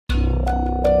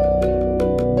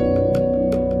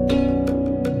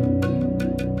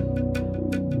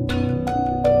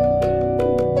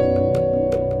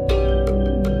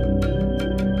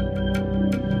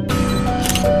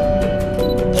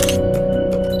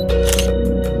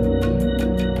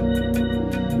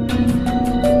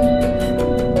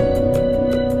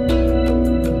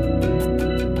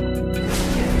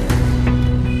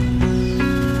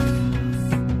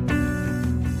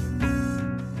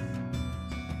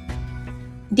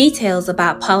Details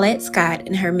about Paulette Scott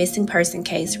and her missing person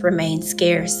case remain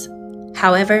scarce.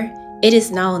 However, it is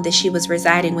known that she was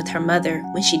residing with her mother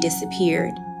when she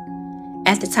disappeared.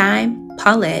 At the time,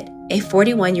 Paulette, a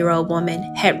 41-year-old woman,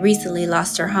 had recently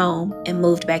lost her home and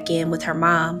moved back in with her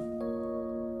mom.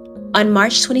 On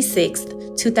March 26,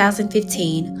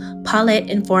 2015, Paulette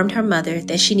informed her mother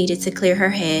that she needed to clear her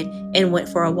head and went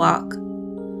for a walk.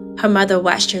 Her mother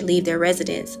watched her leave their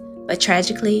residence, but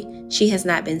tragically, she has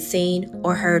not been seen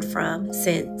or heard from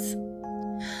since.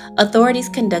 Authorities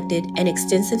conducted an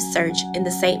extensive search in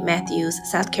the St. Matthews,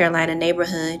 South Carolina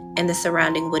neighborhood and the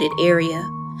surrounding wooded area,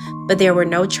 but there were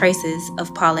no traces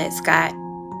of Paulette Scott.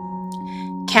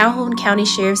 Calhoun County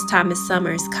Sheriff's Thomas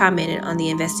Summers commented on the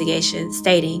investigation,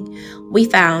 stating, "We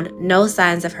found no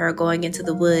signs of her going into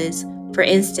the woods. For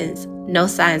instance, no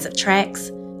signs of tracks,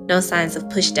 no signs of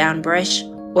pushed down brush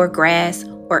or grass,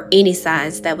 or any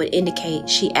signs that would indicate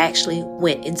she actually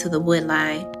went into the wood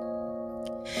line."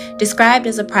 Described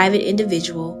as a private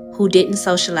individual who didn't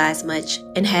socialize much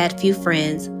and had few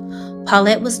friends,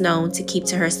 Paulette was known to keep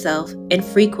to herself and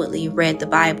frequently read the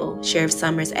Bible, Sheriff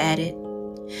Summers added.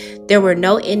 There were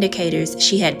no indicators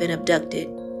she had been abducted.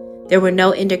 There were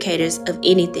no indicators of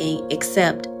anything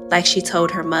except, like she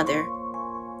told her mother,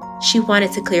 she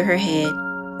wanted to clear her head.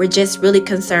 We're just really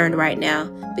concerned right now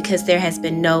because there has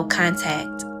been no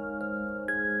contact.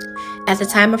 At the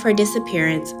time of her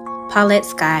disappearance, Paulette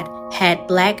Scott had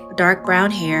black, dark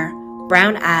brown hair,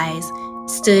 brown eyes,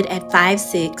 stood at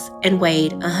 5'6", and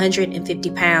weighed 150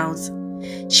 pounds.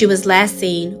 She was last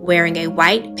seen wearing a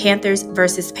white Panthers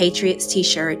vs. Patriots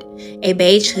t-shirt, a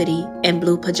beige hoodie, and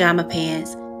blue pajama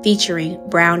pants featuring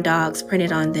brown dogs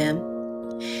printed on them.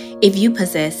 If you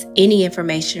possess any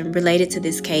information related to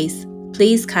this case,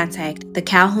 please contact the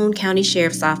Calhoun County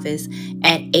Sheriff's Office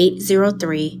at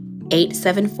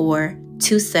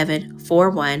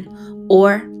 803-874-2741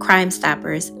 or Crime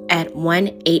Stoppers at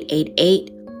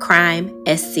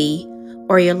 1-888-CRIME-SC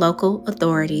or your local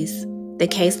authorities. The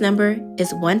case number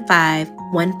is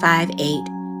 15158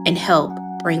 and help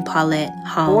bring Paulette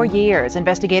home. For years,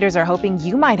 investigators are hoping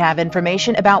you might have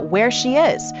information about where she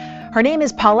is. Her name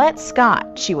is Paulette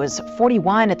Scott. She was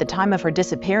 41 at the time of her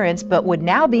disappearance, but would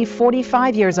now be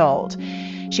 45 years old.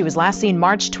 She was last seen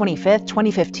March 25,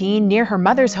 2015, near her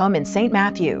mother's home in St.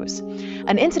 Matthews.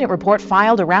 An incident report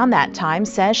filed around that time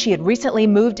says she had recently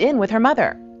moved in with her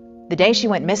mother. The day she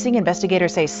went missing,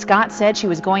 investigators say Scott said she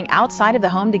was going outside of the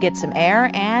home to get some air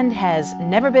and has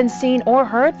never been seen or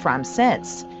heard from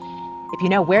since. If you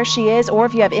know where she is or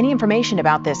if you have any information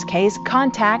about this case,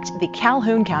 contact the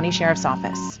Calhoun County Sheriff's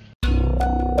Office.